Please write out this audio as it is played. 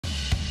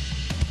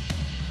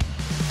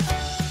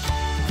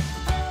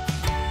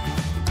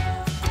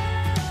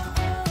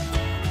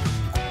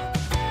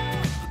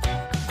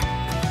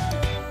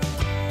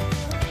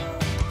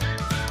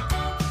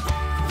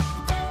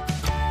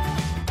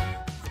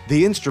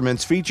The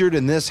instruments featured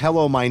in this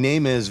Hello, My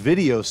Name Is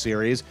video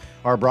series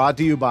are brought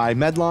to you by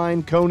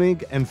Medline,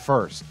 Koenig, and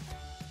First.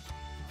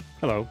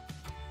 Hello,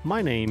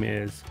 my name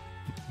is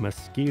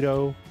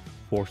Mosquito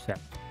Forcep.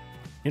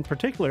 In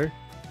particular,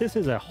 this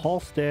is a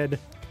Halsted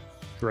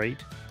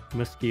straight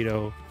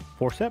mosquito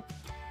forcep,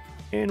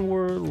 and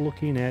we're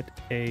looking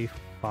at a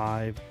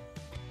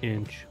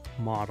 5-inch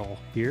model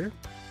here.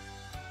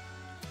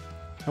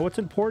 Now, what's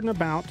important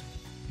about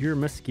your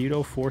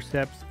mosquito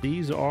forceps,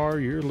 these are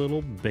your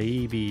little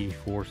baby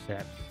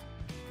forceps.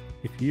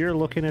 If you're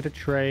looking at a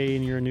tray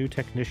and you're a new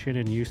technician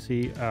and you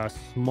see a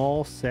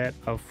small set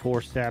of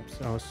forceps,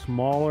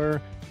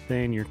 smaller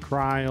than your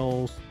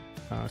Cryles,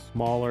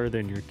 smaller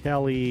than your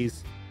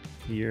Kellys,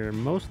 you're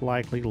most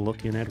likely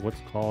looking at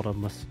what's called a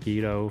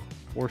mosquito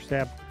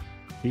forcep.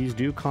 These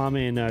do come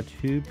in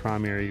two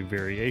primary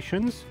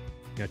variations.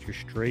 You got your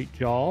straight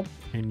jaw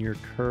and your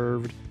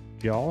curved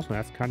jaws.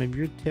 That's kind of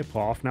your tip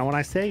off. Now, when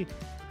I say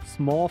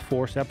small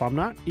forcep, I'm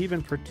not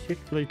even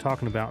particularly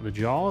talking about the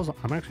jaws.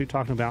 I'm actually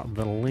talking about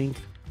the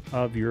length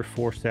of your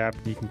forcep.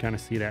 You can kind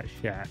of see that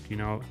shaft,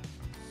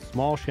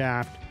 small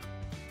shaft.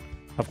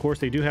 Of course,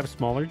 they do have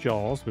smaller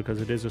jaws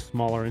because it is a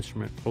smaller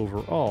instrument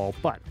overall,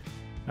 but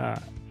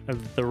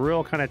the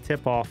real kind of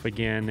tip off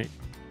again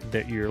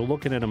that you're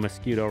looking at a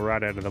mosquito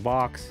right out of the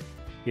box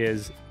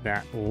is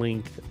that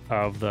length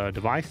of the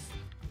device.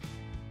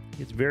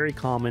 It's very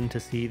common to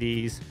see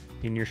these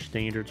in your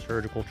standard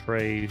surgical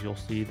trays. You'll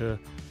see the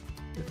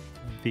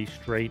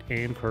straight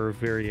and curved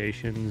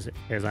variations,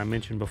 as I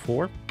mentioned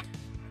before.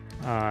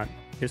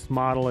 This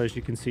model, as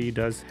you can see,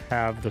 does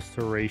have the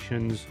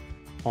serrations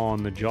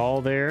on the jaw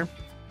there.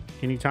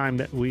 Anytime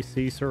that we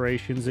see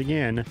serrations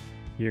again,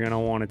 you're going to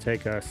want to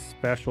take a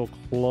special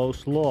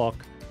close look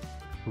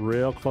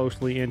real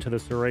closely into the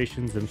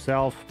serrations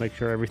themselves. Make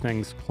sure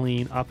everything's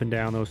clean up and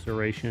down those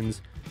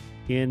serrations,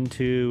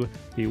 into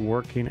the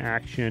working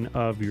action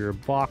of your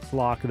box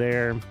lock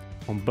there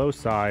on both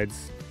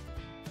sides,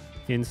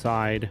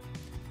 inside,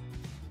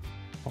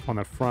 on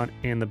the front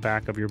and the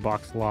back of your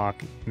box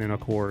lock, and then of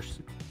course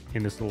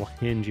in this little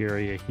hinge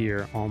area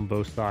here on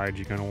both sides.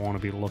 You're going to want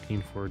to be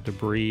looking for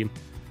debris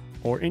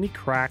or any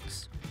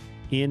cracks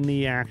in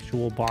the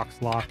actual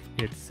box lock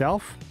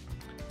itself.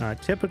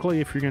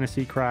 Typically, if you're going to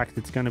see cracks,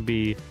 it's going to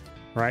be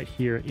right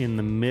here in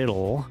the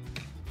middle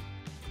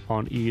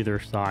on either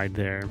side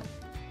there.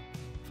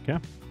 Okay.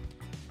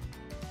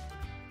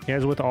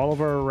 As with all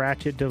of our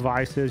ratchet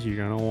devices, you're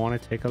going to want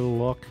to take a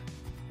look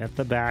at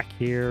the back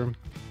here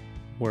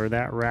where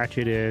that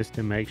ratchet is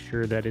to make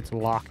sure that it's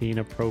locking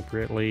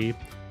appropriately,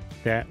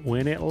 that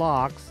when it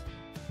locks,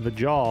 the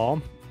jaw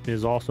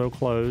is also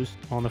closed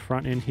on the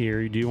front end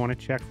here. You do want to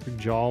check for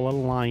jaw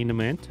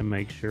alignment to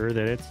make sure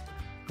that it's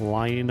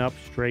lining up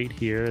straight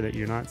here, that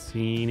you're not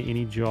seeing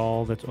any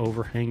jaw that's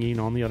overhanging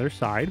on the other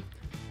side.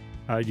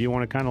 You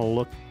want to kind of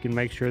look and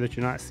make sure that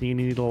you're not seeing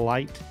any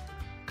light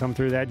come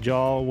through that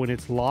jaw when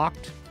it's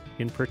locked.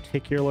 In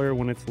particular,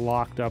 when it's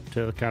locked up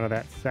to kind of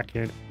that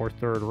second or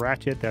third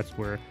ratchet, that's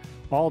where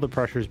all the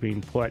pressure is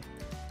being put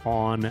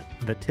on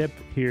the tip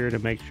here to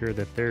make sure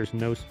that there's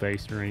no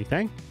space or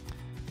anything.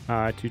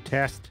 To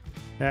test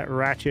that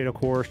ratchet, of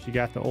course, you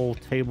got the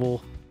old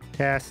table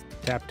test,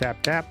 tap,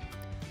 tap, tap.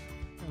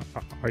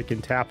 Or you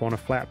can tap on a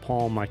flat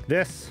palm like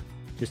this,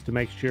 just to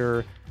make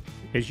sure.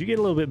 As you get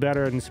a little bit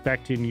better at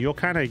inspecting, you'll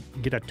kind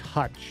of get a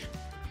touch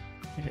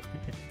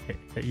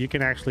that you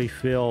can actually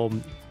feel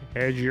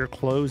as you're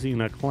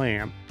closing a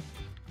clamp.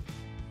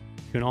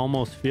 You can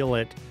almost feel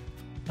it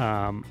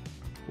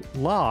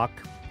lock,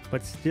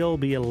 but still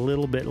be a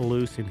little bit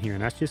loose in here.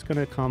 And that's just going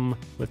to come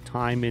with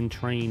time and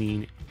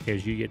training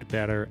as you get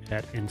better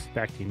at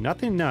inspecting.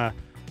 Nothing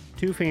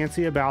too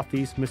fancy about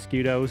these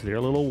mosquitoes. They're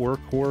a little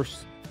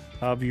workhorse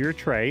of your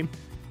tray.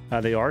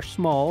 They are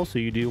small, so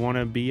you do want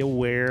to be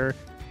aware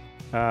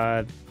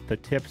the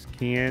tips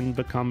can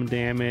become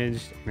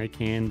damaged and they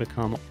can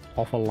become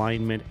off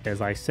alignment. As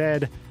I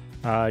said,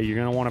 you're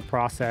going to want to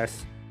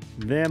process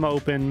them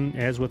open,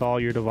 as with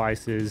all your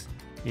devices,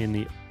 in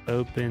the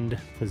opened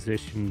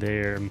position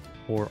there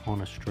or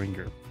on a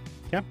stringer.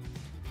 Okay,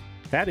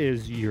 that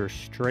is your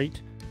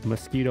straight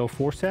mosquito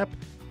forcep,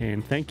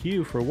 and thank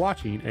you for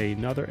watching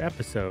another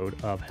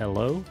episode of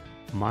Hello,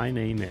 My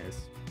Name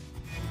Is.